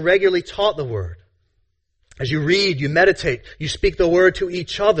 And as you're regularly taught the word, as you read, you meditate, you speak the word to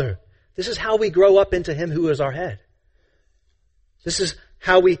each other, this is how we grow up into him who is our head. This is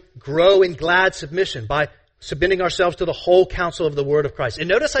how we grow in glad submission, by submitting ourselves to the whole counsel of the word of Christ. And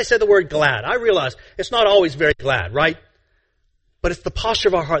notice I said the word glad. I realize it's not always very glad, right? But it's the posture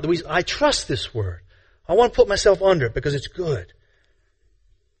of our heart that I trust this word. I want to put myself under it because it's good.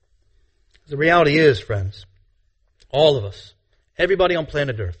 The reality is, friends, all of us, everybody on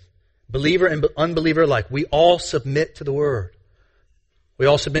planet Earth, believer and unbeliever alike, we all submit to the word. We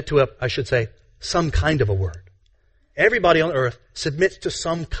all submit to some kind of a word. Everybody on earth submits to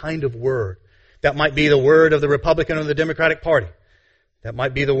some kind of word. That might be the word of the Republican or the Democratic Party. That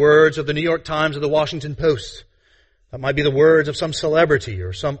might be the words of the New York Times or the Washington Post. That might be the words of some celebrity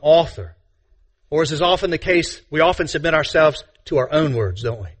or some author. Or as is often the case, we often submit ourselves to our own words,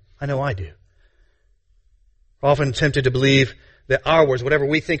 don't we? I know I do. We're often tempted to believe that our words, whatever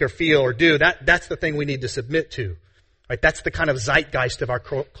we think or feel or do, that's the thing we need to submit to. Right? That's the kind of zeitgeist of our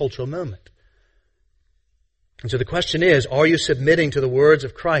cultural moment. And so the question is, are you submitting to the words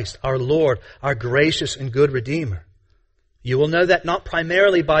of Christ, our Lord, our gracious and good Redeemer? You will know that not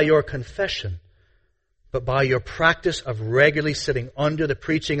primarily by your confession, but by your practice of regularly sitting under the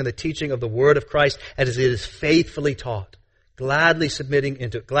preaching and the teaching of the word of Christ as it is faithfully taught, gladly submitting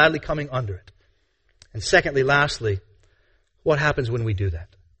into it, gladly coming under it. And secondly, lastly, what happens when we do that?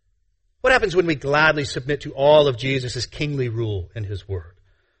 What happens when we gladly submit to all of Jesus' kingly rule in his word?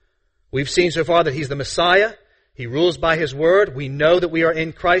 We've seen so far that he's the Messiah. He rules by his word. We know that we are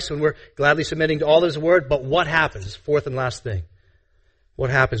in Christ when we're gladly submitting to all of his word. But what happens? Fourth and last thing. What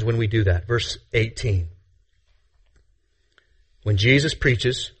happens when we do that? Verse 18. When Jesus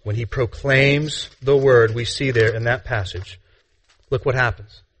preaches, when he proclaims the word, we see there in that passage, look what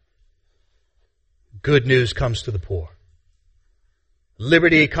happens. Good news comes to the poor.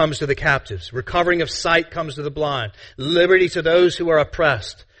 Liberty comes to the captives. Recovering of sight comes to the blind. Liberty to those who are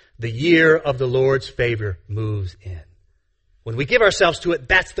oppressed. The year of the Lord's favor moves in. When we give ourselves to it,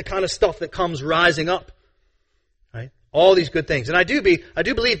 that's the kind of stuff that comes rising up. Right? All these good things. And I do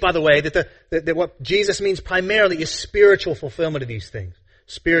believe, by the way, that what Jesus means primarily is spiritual fulfillment of these things.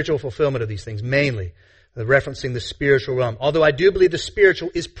 Spiritual fulfillment of these things, mainly. Referencing the spiritual realm. Although I do believe the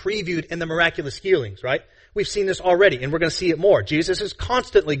spiritual is previewed in the miraculous healings, right? We've seen this already, and we're going to see it more. Jesus is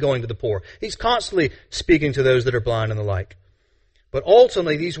constantly going to the poor. He's constantly speaking to those that are blind and the like. But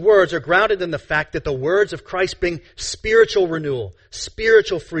ultimately, these words are grounded in the fact that the words of Christ bring spiritual renewal,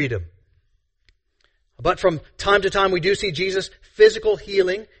 spiritual freedom. But from time to time, we do see Jesus' physical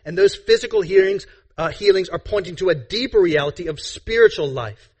healing, and those physical healings are pointing to a deeper reality of spiritual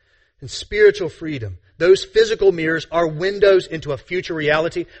life and spiritual freedom. Those physical mirrors are windows into a future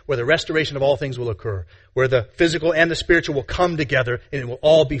reality where the restoration of all things will occur, where the physical and the spiritual will come together and it will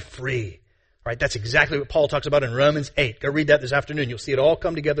all be free. Right? That's exactly what Paul talks about in Romans 8. Go read that this afternoon. You'll see it all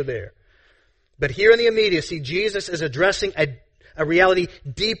come together there. But here in the immediacy, Jesus is addressing a reality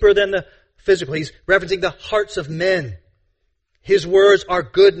deeper than the physical. He's referencing the hearts of men. His words are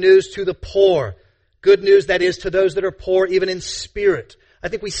good news to the poor. Good news, that is, to those that are poor even in spirit. I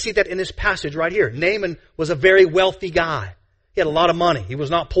think we see that in this passage right here. Naaman was a very wealthy guy. He had a lot of money. He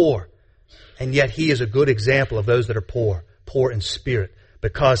was not poor. And yet he is a good example of those that are poor in spirit,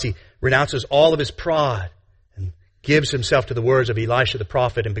 because he renounces all of his pride and gives himself to the words of Elisha the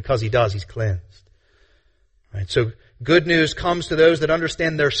prophet, and because he does, he's cleansed. Right? So good news comes to those that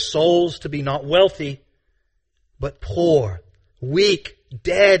understand their souls to be not wealthy, but poor, weak,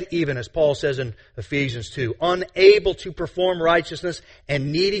 dead even, as Paul says in Ephesians 2, unable to perform righteousness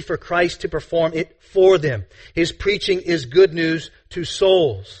and needy for Christ to perform it for them. His preaching is good news to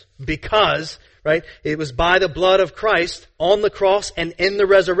souls because, right, it was by the blood of Christ on the cross and in the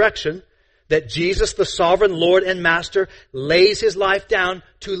resurrection that Jesus, the sovereign Lord and Master, lays His life down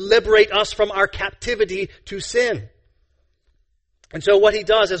to liberate us from our captivity to sin. And so what He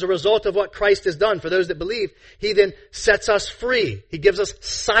does as a result of what Christ has done for those that believe, He then sets us free. He gives us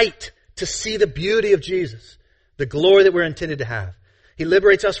sight to see the beauty of Jesus, the glory that we're intended to have. He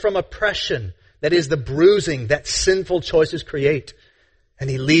liberates us from oppression, that is the bruising that sinful choices create. And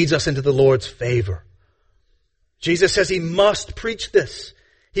He leads us into the Lord's favor. Jesus says He must preach this.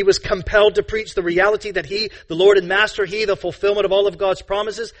 He was compelled to preach the reality that He, the Lord and Master, He, the fulfillment of all of God's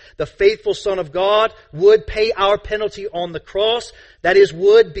promises, the faithful Son of God, would pay our penalty on the cross. That is,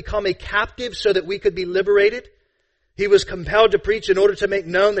 would become a captive so that we could be liberated. He was compelled to preach in order to make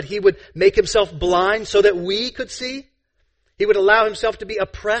known that He would make Himself blind so that we could see. He would allow Himself to be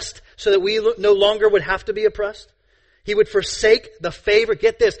oppressed so that we no longer would have to be oppressed. He would forsake the favor,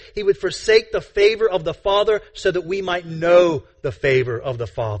 get this, He would forsake the favor of the Father so that we might know the favor of the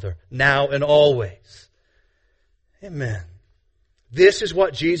Father, now and always. Amen. This is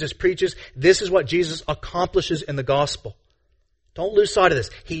what Jesus preaches. This is what Jesus accomplishes in the gospel. Don't lose sight of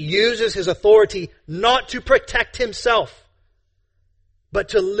this. He uses His authority not to protect Himself, but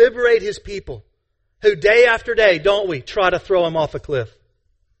to liberate His people, who day after day, don't we, try to throw Him off a cliff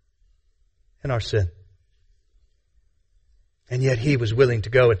in our sin. And yet He was willing to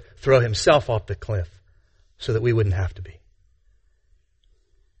go and throw Himself off the cliff so that we wouldn't have to be.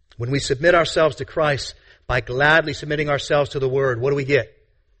 When we submit ourselves to Christ by gladly submitting ourselves to the Word, what do we get?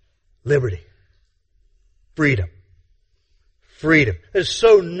 Liberty. Freedom. Freedom. That is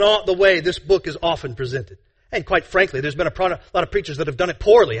so not the way this book is often presented. And quite frankly, there's been a lot of preachers that have done it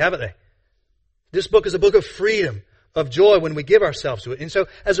poorly, haven't they? This book is a book of freedom, of joy when we give ourselves to it. And so,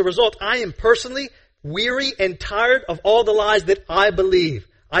 as a result, I am personally weary and tired of all the lies that I believe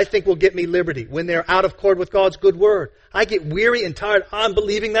I think will get me liberty when they're out of accord with God's good word. I get weary and tired. I'm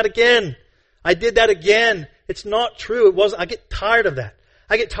believing that again. I did that again. It's not true. It wasn't. I get tired of that.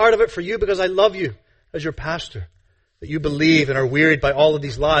 I get tired of it for you because I love you as your pastor. That you believe and are wearied by all of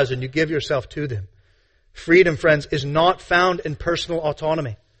these lies and you give yourself to them. Freedom, friends, is not found in personal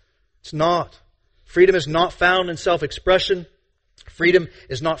autonomy. It's not. Freedom is not found in self-expression. Freedom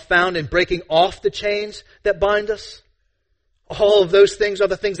is not found in breaking off the chains that bind us. All of those things are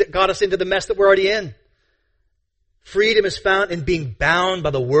the things that got us into the mess that we're already in. Freedom is found in being bound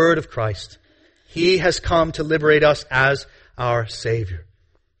by the Word of Christ. He has come to liberate us as our Savior.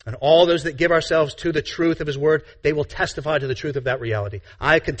 And all those that give ourselves to the truth of His Word, they will testify to the truth of that reality.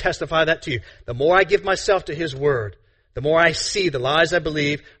 I can testify that to you. The more I give myself to His Word, the more I see the lies I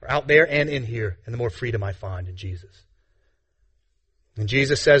believe are out there and in here, and the more freedom I find in Jesus. And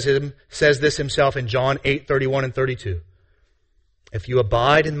Jesus says this Himself in John 8:31 and 32. If you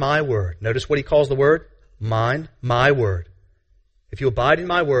abide in my word, notice what He calls the word? Mine, my word. If you abide in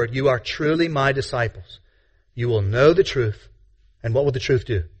my word, you are truly my disciples. You will know the truth. And what will the truth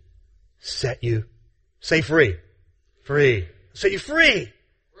do? Set you, say free. Free. Set you free.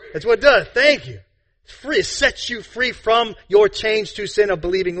 That's what it does. Thank you. It's free. It sets you free from your chains to sin of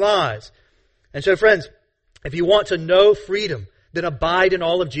believing lies. And so friends, if you want to know freedom, then abide in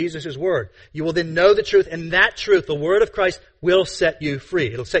all of Jesus' Word. You will then know the truth, and that truth, the Word of Christ, will set you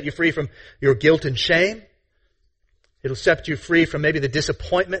free. It'll set you free from your guilt and shame. It'll set you free from maybe the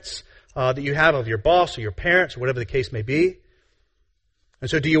disappointments that you have of your boss or your parents or whatever the case may be. And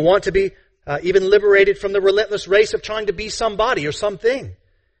so do you want to be even liberated from the relentless race of trying to be somebody or something?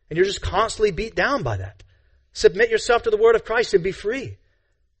 And you're just constantly beat down by that. Submit yourself to the Word of Christ and be free.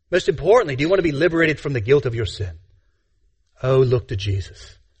 Most importantly, do you want to be liberated from the guilt of your sin? Oh, look to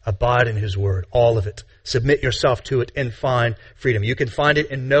Jesus. Abide in His Word, all of it. Submit yourself to it and find freedom. You can find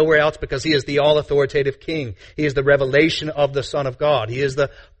it in nowhere else because He is the all-authoritative King. He is the revelation of the Son of God. He is the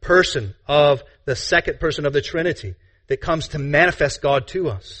person of the second person of the Trinity that comes to manifest God to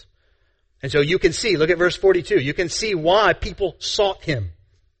us. And so you can see, look at verse 42, you can see why people sought Him.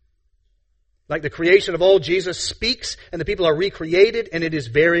 Like the creation of old, Jesus speaks and the people are recreated and it is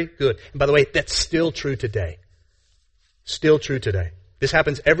very good. And by the way, that's still true today. Still true today. This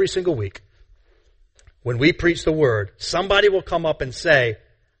happens every single week. When we preach the Word, somebody will come up and say,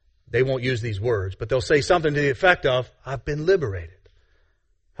 they won't use these words, but they'll say something to the effect of, I've been liberated.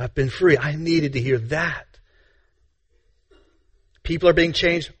 I've been free. I needed to hear that. People are being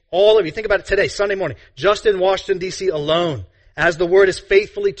changed. All of you, think about it today, Sunday morning, just in Washington, D.C. alone, as the Word is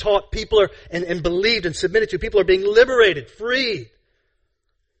faithfully taught, people are, and believed and submitted to, people are being liberated, freed.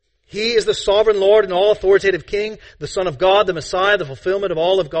 He is the sovereign Lord and all-authoritative King, the Son of God, the Messiah, the fulfillment of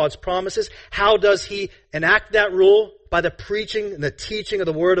all of God's promises. How does He enact that rule? By the preaching and the teaching of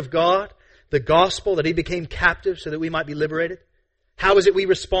the Word of God, the gospel, that He became captive so that we might be liberated. How is it we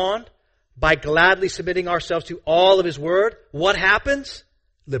respond? By gladly submitting ourselves to all of His Word. What happens?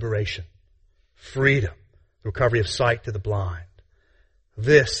 Liberation. Freedom. Recovery of sight to the blind.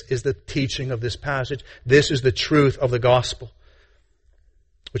 This is the teaching of this passage. This is the truth of the gospel.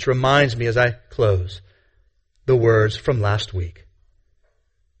 Which reminds me as I close, the words from last week.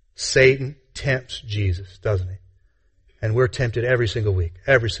 Satan tempts Jesus, doesn't he? And we're tempted every single week,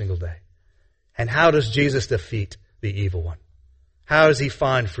 every single day. And how does Jesus defeat the evil one? How does He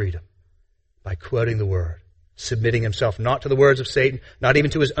find freedom? By quoting the Word, submitting Himself not to the words of Satan, not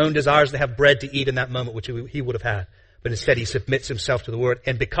even to his own desires to have bread to eat in that moment, which he would have had. But instead He submits Himself to the Word.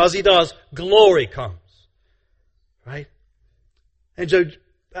 And because He does, glory comes. Right? And so,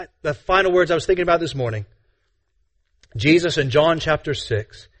 the final words I was thinking about this morning. Jesus in John chapter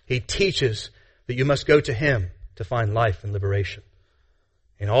 6, He teaches that you must go to Him to find life and liberation.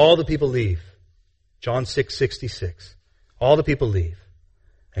 And all the people leave. John 6:66. All the people leave.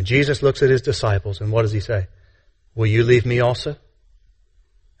 And Jesus looks at His disciples and what does He say? Will you leave me also?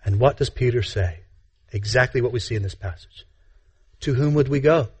 And what does Peter say? Exactly what we see in this passage. To whom would we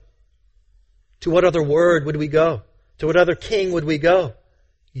go? To what other word would we go? To what other king would we go?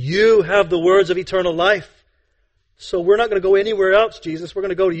 You have the words of eternal life. So we're not going to go anywhere else, Jesus. We're going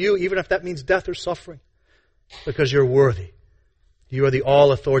to go to You, even if that means death or suffering. Because You're worthy. You are the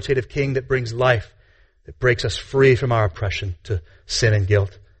all-authoritative King that brings life, that breaks us free from our oppression to sin and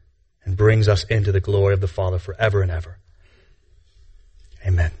guilt, and brings us into the glory of the Father forever and ever.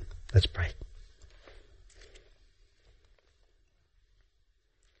 Amen. Let's pray.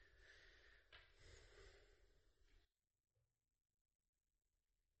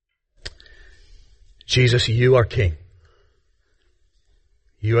 Jesus, You are King.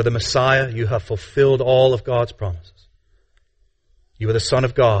 You are the Messiah. You have fulfilled all of God's promises. You are the Son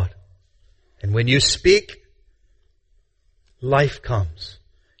of God. And when You speak, life comes.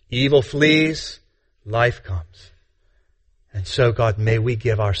 Evil flees, life comes. And so, God, may we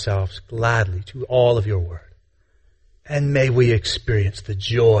give ourselves gladly to all of Your Word. And may we experience the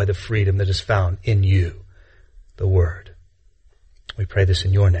joy, the freedom that is found in You, the Word. We pray this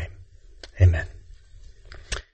in Your name. Amen.